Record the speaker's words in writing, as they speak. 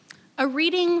A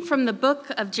reading from the book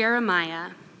of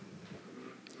Jeremiah.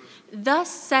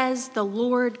 Thus says the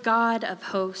Lord God of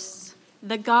hosts,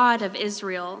 the God of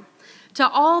Israel, to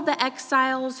all the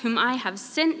exiles whom I have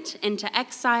sent into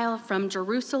exile from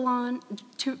Jerusalem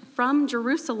to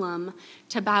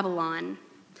Babylon.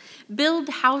 Build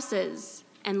houses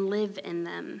and live in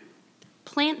them.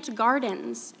 Plant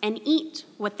gardens and eat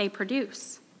what they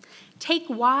produce. Take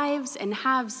wives and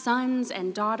have sons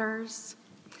and daughters,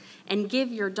 and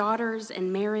give your daughters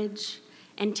in marriage,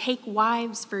 and take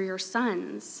wives for your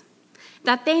sons,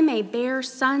 that they may bear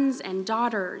sons and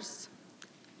daughters.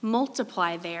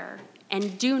 Multiply there,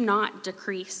 and do not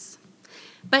decrease.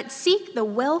 But seek the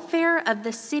welfare of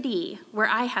the city where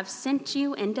I have sent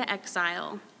you into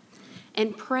exile,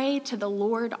 and pray to the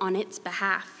Lord on its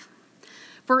behalf.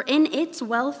 For in its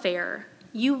welfare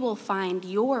you will find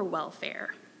your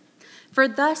welfare. For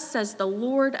thus says the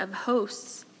Lord of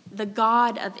hosts, the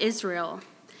God of Israel,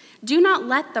 do not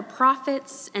let the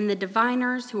prophets and the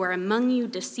diviners who are among you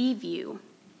deceive you,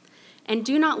 and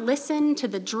do not listen to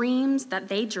the dreams that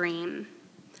they dream,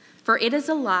 for it is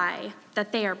a lie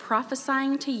that they are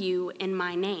prophesying to you in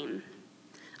my name.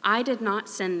 I did not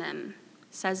send them,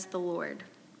 says the Lord.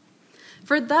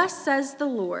 For thus says the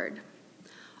Lord,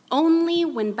 only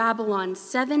when Babylon's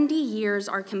 70 years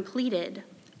are completed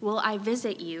will I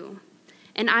visit you,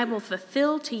 and I will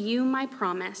fulfill to you my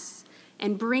promise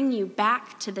and bring you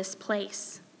back to this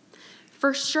place.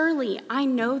 For surely I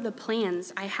know the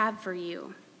plans I have for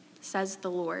you, says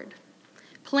the Lord,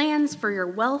 plans for your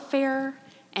welfare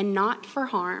and not for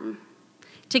harm,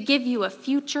 to give you a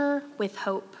future with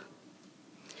hope.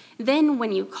 Then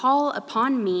when you call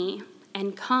upon me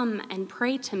and come and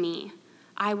pray to me,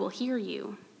 I will hear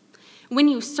you. When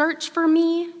you search for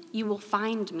me, you will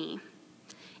find me.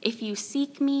 If you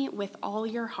seek me with all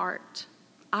your heart,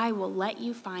 I will let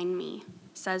you find me,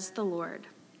 says the Lord.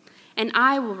 And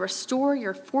I will restore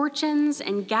your fortunes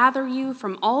and gather you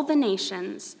from all the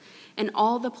nations and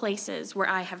all the places where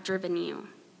I have driven you,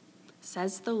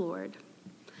 says the Lord.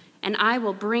 And I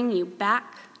will bring you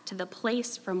back to the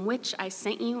place from which I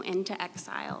sent you into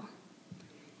exile.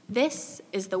 This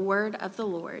is the word of the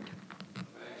Lord.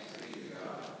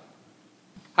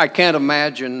 I can't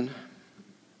imagine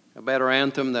a better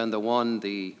anthem than the one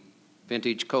the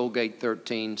vintage Colgate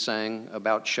 13 sang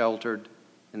about sheltered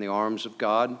in the arms of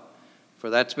God. For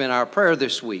that's been our prayer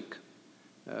this week.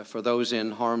 For those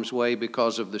in harm's way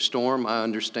because of the storm, I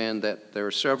understand that there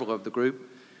are several of the group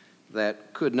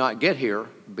that could not get here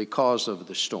because of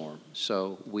the storm,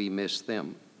 so we miss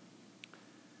them.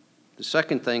 The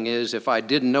second thing is, if I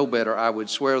didn't know better, I would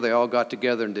swear they all got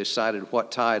together and decided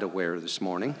what tie to wear this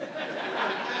morning.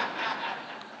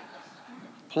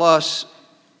 Plus,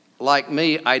 like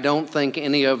me, I don't think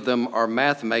any of them are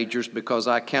math majors because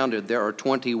I counted there are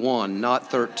 21,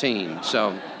 not 13.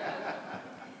 So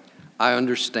I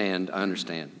understand.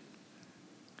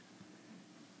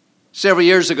 Several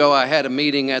years ago, I had a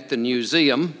meeting at the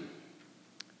museum,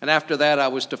 and after that, I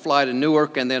was to fly to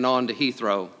Newark and then on to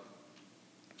Heathrow.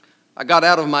 I got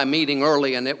out of my meeting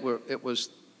early, and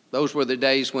those were the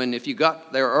days when if you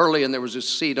got there early and there was a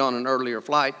seat on an earlier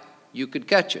flight, you could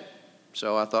catch it.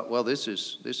 So I thought, well, this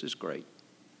is great.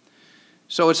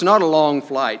 So it's not a long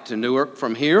flight to Newark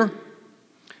from here,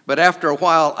 but after a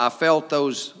while, I felt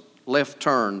those left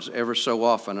turns ever so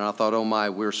often, and I thought, oh my,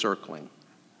 we're circling.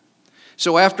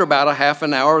 So after about a half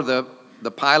an hour, the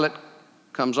pilot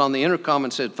comes on the intercom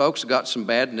and said, folks, I got some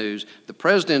bad news. The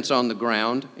president's on the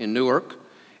ground in Newark,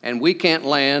 and we can't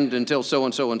land until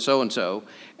so-and-so and so-and-so,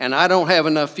 and I don't have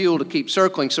enough fuel to keep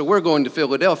circling, so we're going to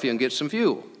Philadelphia and get some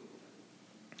fuel.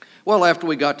 Well, after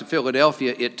we got to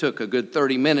Philadelphia, it took a good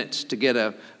 30 minutes to get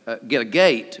a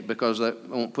gate because they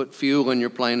won't put fuel in your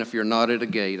plane if you're not at a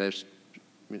gate. There's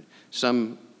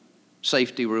some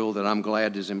safety rule that I'm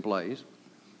glad is in place.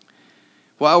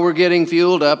 While we're getting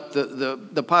fueled up,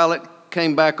 the pilot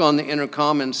came back on the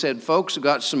intercom and said, folks, I've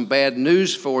got some bad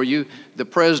news for you. The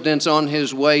president's on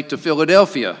his way to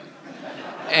Philadelphia,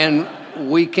 and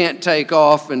we can't take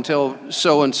off until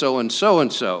so-and-so and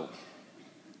so-and-so.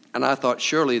 And I thought,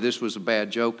 surely this was a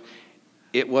bad joke.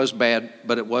 It was bad,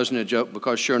 but it wasn't a joke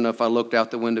because sure enough, I looked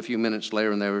out the window a few minutes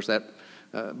later and there was that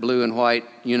blue and white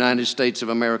United States of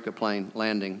America plane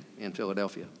landing in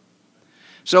Philadelphia.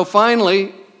 So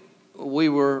finally, we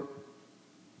were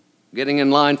getting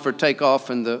in line for takeoff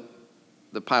and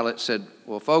the pilot said,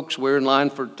 well, folks, we're in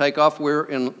line for takeoff. We're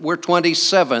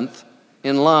 27th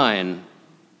in line.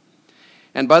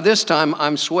 And by this time,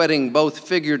 I'm sweating both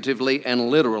figuratively and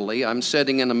literally. I'm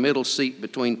sitting in a middle seat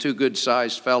between two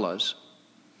good-sized fellas.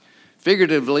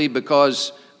 Figuratively,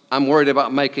 because I'm worried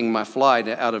about making my flight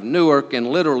out of Newark, and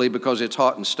literally because it's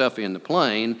hot and stuffy in the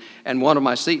plane, and one of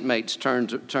my seatmates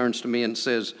turns to me and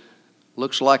says,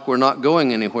 looks like we're not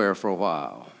going anywhere for a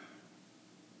while.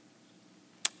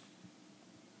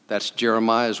 That's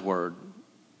Jeremiah's word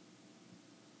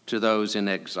to those in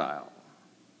exile.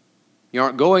 You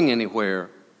aren't going anywhere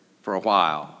for a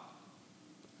while.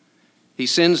 He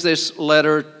sends this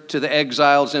letter to the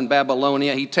exiles in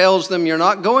Babylonia. He tells them you're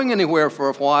not going anywhere for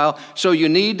a while, so you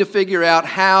need to figure out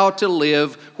how to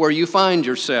live where you find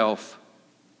yourself.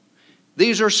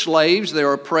 These are slaves.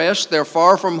 They're oppressed. They're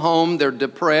far from home. They're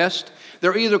depressed.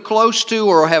 They're either close to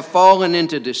or have fallen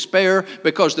into despair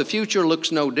because the future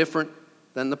looks no different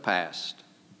than the past.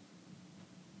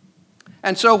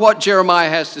 And so what Jeremiah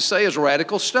has to say is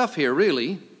radical stuff here,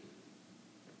 really.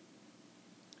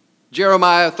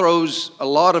 Jeremiah throws a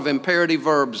lot of imperative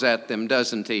verbs at them,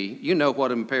 doesn't he? You know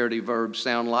what imperative verbs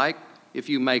sound like if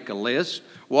you make a list.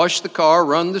 Wash the car,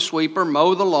 run the sweeper,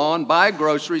 mow the lawn, buy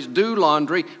groceries, do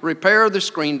laundry, repair the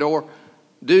screen door,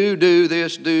 do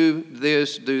this,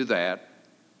 do that.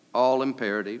 All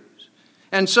imperatives.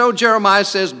 And so Jeremiah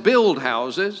says, build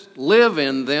houses, live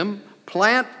in them,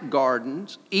 plant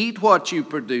gardens, eat what you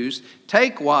produce,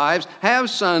 take wives, have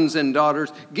sons and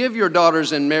daughters, give your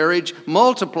daughters in marriage,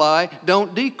 multiply,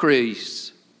 don't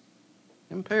decrease.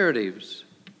 Imperatives.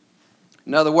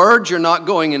 In other words, you're not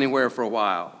going anywhere for a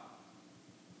while.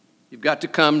 You've got to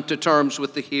come to terms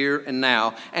with the here and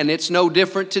now. And it's no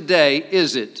different today,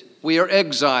 is it? We are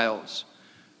exiles.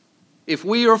 If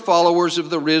we are followers of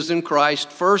the risen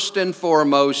Christ, first and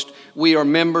foremost, we are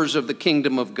members of the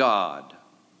kingdom of God.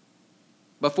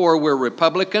 Before we're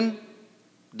Republican,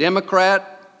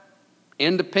 Democrat,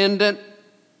 Independent,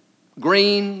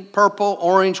 green, purple,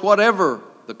 orange, whatever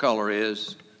the color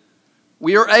is,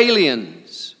 we are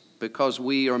aliens because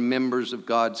we are members of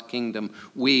God's kingdom.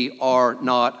 We are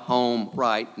not home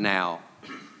right now.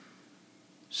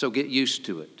 So get used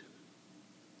to it.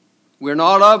 We're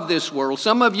not of this world.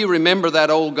 Some of you remember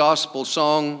that old gospel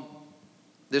song,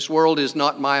 "This world is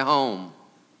not my home.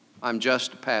 I'm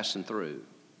just passing through."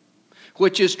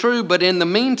 Which is true, but in the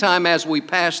meantime, as we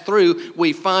pass through,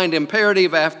 we find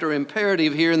imperative after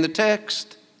imperative here in the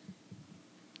text.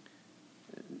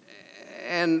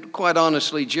 And quite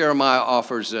honestly, Jeremiah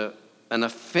offers an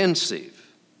offensive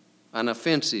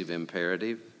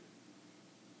imperative.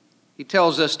 He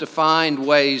tells us to find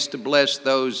ways to bless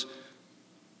those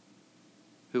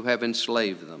who have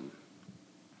enslaved them.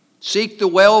 Seek the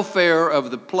welfare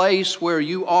of the place where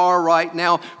you are right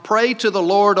now. Pray to the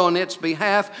Lord on its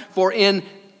behalf, for in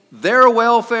their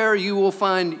welfare you will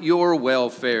find your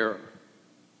welfare.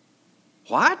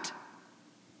 What?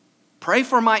 Pray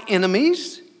for my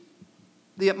enemies?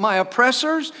 My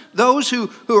oppressors? Those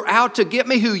who are out to get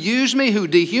me, who use me, who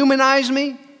dehumanize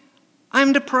me?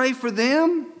 I'm to pray for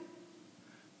them?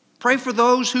 Pray for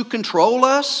those who control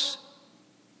us?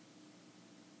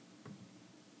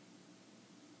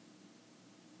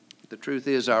 The truth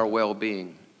is our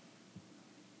well-being.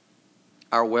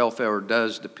 Our welfare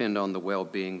does depend on the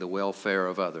well-being, the welfare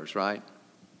of others, right?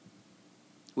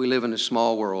 We live in a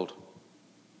small world,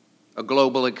 a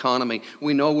global economy.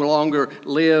 We no longer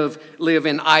live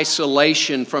in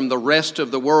isolation from the rest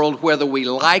of the world, whether we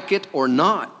like it or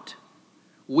not.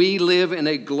 We live in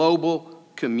a global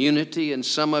community, and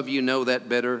some of you know that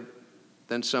better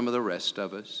than some of the rest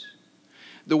of us.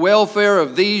 The welfare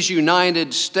of these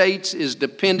United States is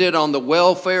dependent on the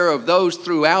welfare of those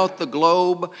throughout the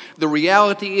globe. The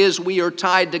reality is we are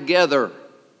tied together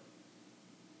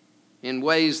in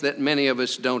ways that many of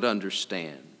us don't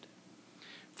understand.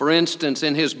 For instance,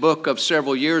 in his book of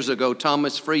several years ago,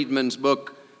 Thomas Friedman's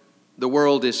book, The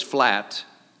World is Flat,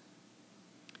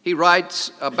 he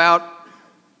writes about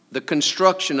the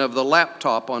construction of the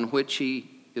laptop on which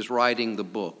he is writing the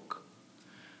book.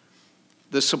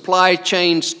 The supply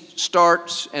chain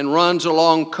starts and runs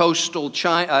along coastal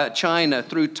China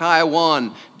through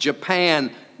Taiwan,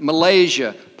 Japan,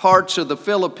 Malaysia, parts of the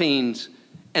Philippines,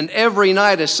 and every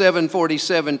night a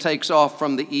 747 takes off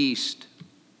from the east,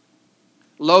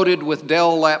 loaded with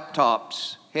Dell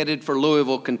laptops, headed for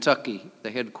Louisville, Kentucky,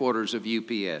 the headquarters of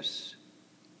UPS.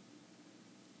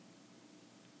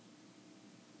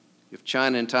 If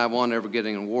China and Taiwan are ever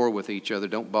getting in war with each other,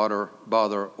 don't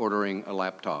bother ordering a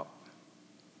laptop.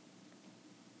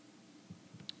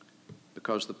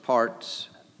 Because the parts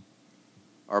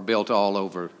are built all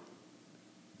over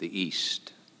the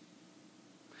East.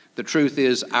 The truth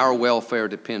is, our welfare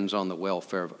depends on the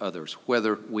welfare of others,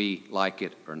 whether we like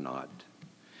it or not.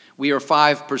 We are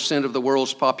 5% of the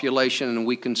world's population, and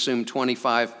we consume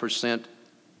 25%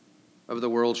 of the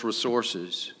world's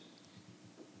resources.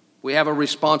 We have a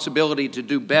responsibility to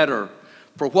do better.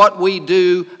 For what we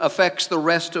do affects the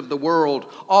rest of the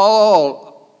world,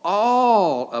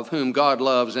 all of whom God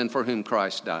loves and for whom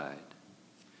Christ died.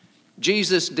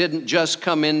 Jesus didn't just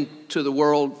come into the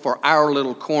world for our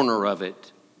little corner of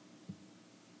it.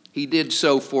 He did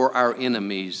so for our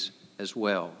enemies as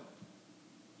well.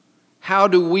 How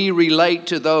do we relate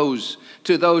to those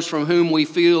from whom we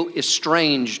feel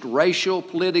estranged, racial,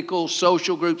 political,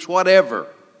 social groups, whatever?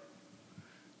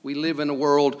 We live in a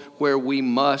world where we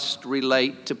must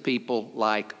relate to people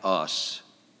like us.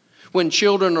 When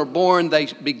children are born, they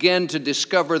begin to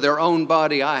discover their own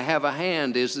body. I have a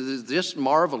hand. Is this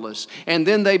marvelous? And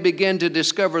then they begin to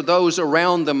discover those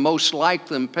around them, most like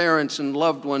them, parents and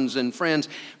loved ones and friends.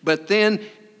 But then,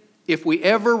 if we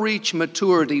ever reach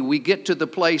maturity, we get to the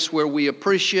place where we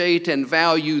appreciate and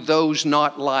value those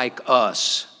not like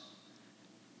us.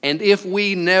 And if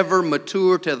we never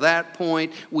mature to that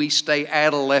point, we stay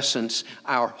adolescents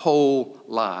our whole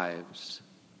lives.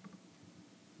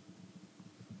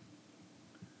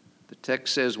 The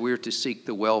text says we're to seek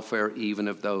the welfare even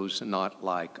of those not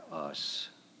like us.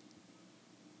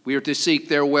 We are to seek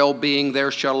their well-being, their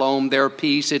shalom, their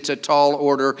peace. It's a tall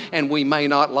order, and we may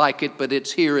not like it, but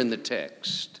it's here in the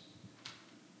text.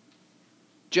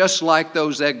 Just like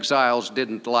those exiles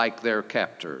didn't like their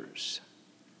captors.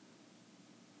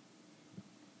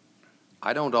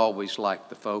 I don't always like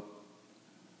the folk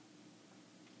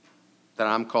that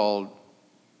I'm called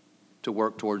to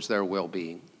work towards their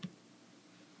well-being.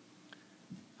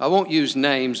 I won't use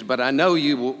names, but I know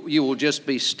you will just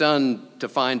be stunned to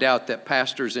find out that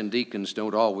pastors and deacons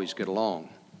don't always get along.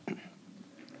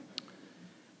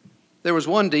 There was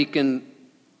one deacon,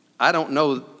 I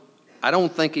don't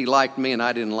think he liked me and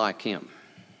I didn't like him.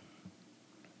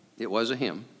 It was a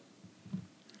him.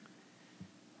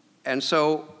 And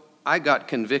so I got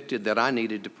convicted that I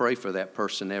needed to pray for that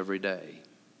person every day.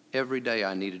 Every day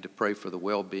I needed to pray for the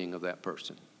well-being of that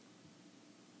person.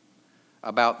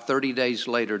 About 30 days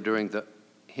later, during the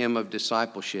hymn of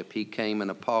discipleship, he came and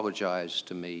apologized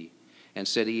to me and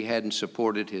said he hadn't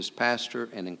supported his pastor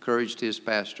and encouraged his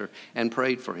pastor and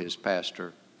prayed for his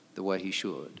pastor the way he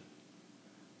should.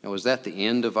 Now, was that the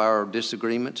end of our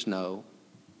disagreements? No.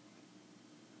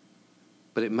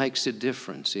 But it makes a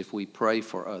difference if we pray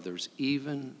for others,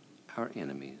 even our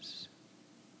enemies.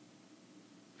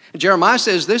 Jeremiah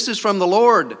says this is from the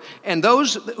Lord, and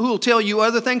those who will tell you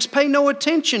other things, pay no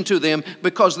attention to them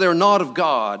because they're not of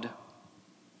God.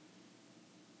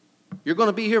 You're going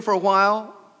to be here for a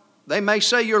while. They may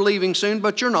say you're leaving soon,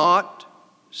 but you're not.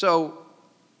 So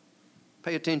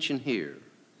pay attention here.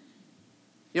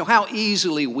 You know how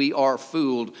easily we are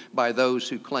fooled by those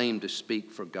who claim to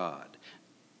speak for God.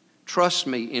 Trust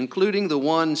me, including the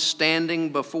one standing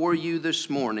before you this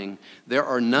morning, there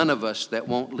are none of us that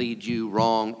won't lead you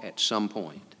wrong at some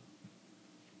point.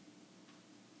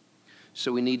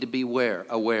 So we need to be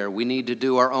aware. We need to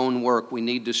do our own work. We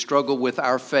need to struggle with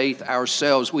our faith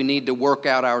ourselves. We need to work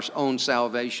out our own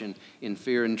salvation in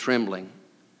fear and trembling.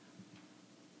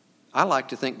 I like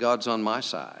to think God's on my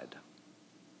side.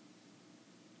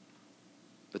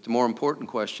 But the more important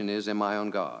question is, am I on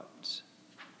God's?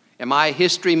 Am I a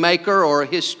history maker or a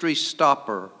history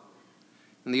stopper?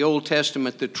 In the Old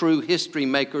Testament, the true history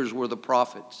makers were the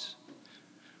prophets.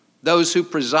 Those who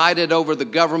presided over the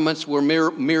governments were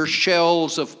mere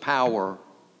shells of power.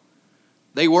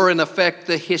 They were, in effect,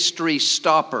 the history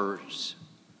stoppers.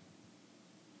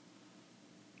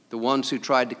 The ones who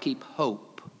tried to keep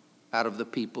hope out of the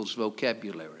people's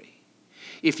vocabulary.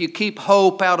 If you keep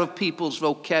hope out of people's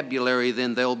vocabulary,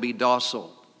 then they'll be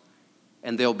docile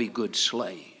and they'll be good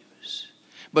slaves.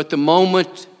 But the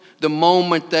moment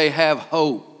they have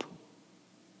hope,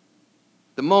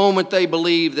 the moment they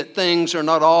believe that things are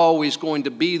not always going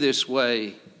to be this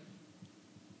way,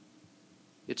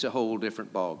 it's a whole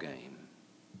different ballgame.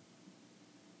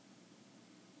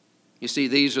 You see,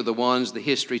 these are the ones the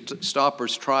history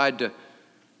stoppers tried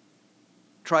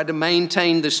to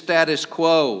maintain the status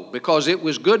quo because it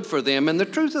was good for them. And the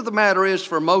truth of the matter is,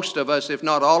 for most of us, if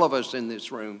not all of us in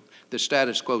this room, the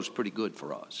status quo is pretty good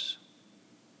for us.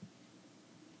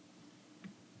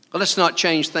 Well, let's not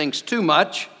change things too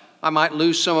much. I might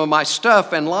lose some of my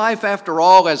stuff. And life, after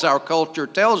all, as our culture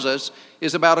tells us,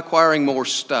 is about acquiring more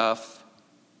stuff.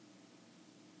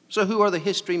 So who are the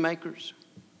history makers?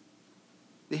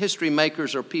 The history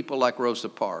makers are people like Rosa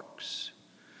Parks,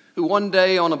 who one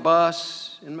day on a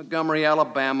bus in Montgomery,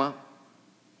 Alabama,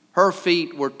 her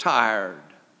feet were tired.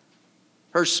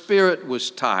 Her spirit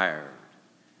was tired.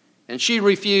 And she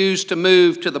refused to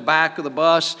move to the back of the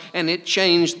bus, and it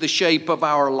changed the shape of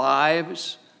our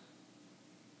lives.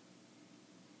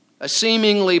 a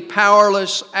seemingly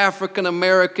powerless African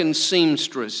American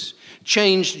seamstress,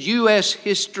 changed U.S.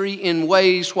 history in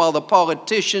ways while the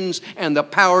politicians and the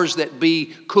powers that be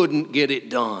couldn't get it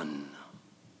done.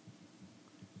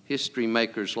 History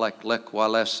makers like Lech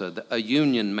Walesa, a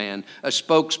union man, a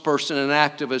spokesperson and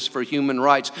activist for human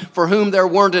rights, for whom there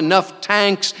weren't enough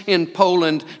tanks in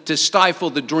Poland to stifle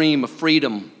the dream of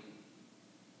freedom.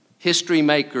 History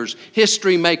makers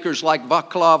like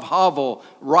Václav Havel,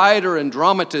 writer and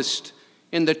dramatist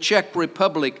in the Czech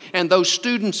Republic, and those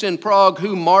students in Prague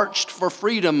who marched for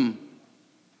freedom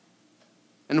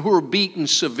and who were beaten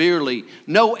severely.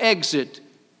 No exit,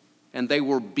 and they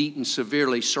were beaten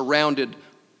severely, surrounded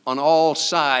on all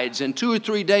sides. And 2 or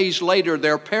 3 days later,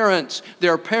 their parents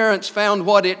found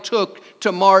what it took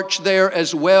to march there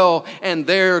as well, and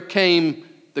there came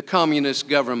the communist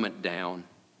government down.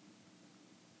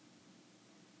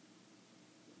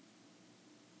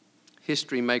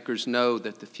 History makers know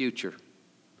that the future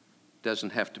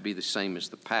doesn't have to be the same as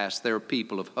the past. They're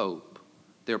people of hope.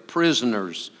 They're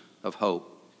prisoners of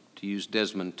hope, to use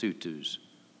Desmond Tutu's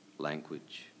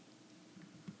language.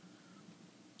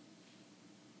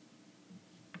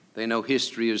 They know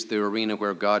history is the arena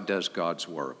where God does God's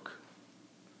work.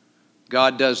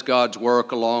 God does God's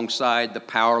work alongside the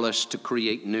powerless to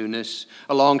create newness,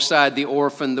 alongside the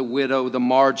orphan, the widow, the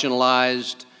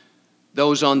marginalized,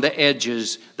 those on the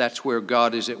edges. That's where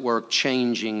God is at work,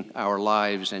 changing our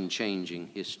lives and changing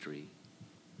history.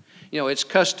 You know, it's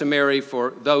customary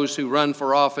for those who run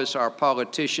for office, our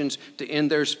politicians, to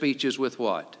end their speeches with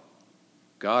what?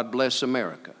 God bless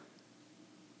America.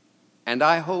 And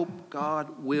I hope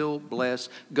God will bless,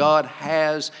 God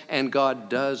has and God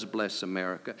does bless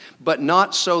America. But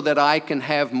not so that I can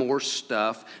have more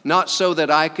stuff, not so that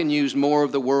I can use more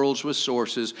of the world's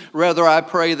resources. Rather, I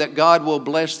pray that God will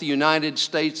bless the United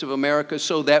States of America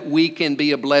so that we can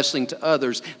be a blessing to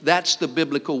others. That's the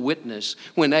biblical witness.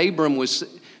 When Abram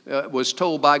was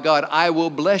told by God, I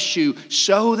will bless you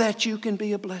so that you can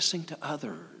be a blessing to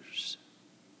others.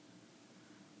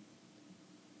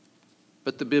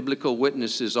 But the biblical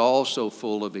witness is also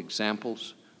full of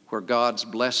examples where God's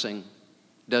blessing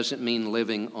doesn't mean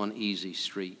living on easy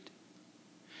street.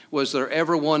 Was there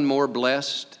ever one more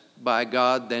blessed by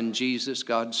God than Jesus,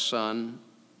 God's Son?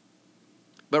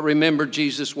 But remember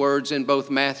Jesus' words in both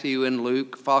Matthew and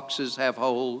Luke, foxes have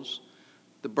holes,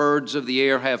 the birds of the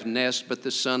air have nests, but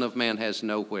the Son of Man has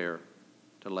nowhere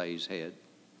to lay his head.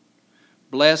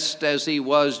 Blessed as he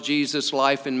was, Jesus'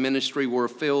 life and ministry were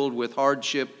filled with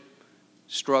hardship,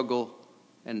 struggle,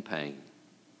 and pain.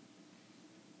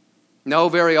 No,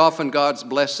 very often God's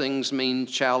blessings mean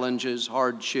challenges,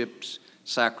 hardships,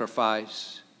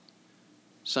 sacrifice,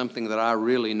 something that I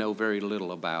really know very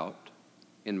little about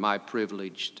in my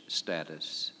privileged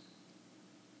status.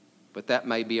 But that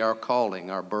may be our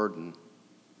calling, our burden.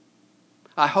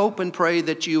 I hope and pray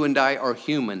that you and I are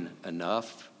human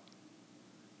enough.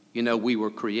 You know, we were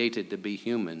created to be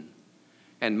human,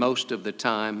 and most of the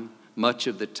time, much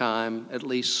of the time, at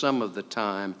least some of the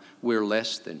time, we're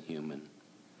less than human.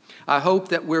 I hope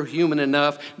that we're human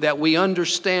enough that we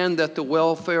understand that the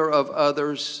welfare of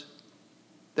others,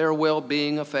 their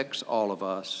well-being affects all of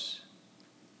us.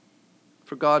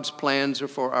 For God's plans are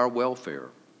for our welfare,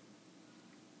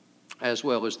 as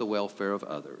well as the welfare of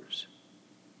others.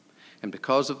 And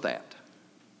because of that,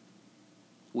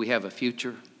 we have a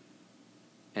future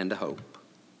and a hope.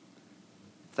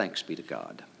 Thanks be to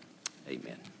God.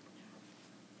 Amen.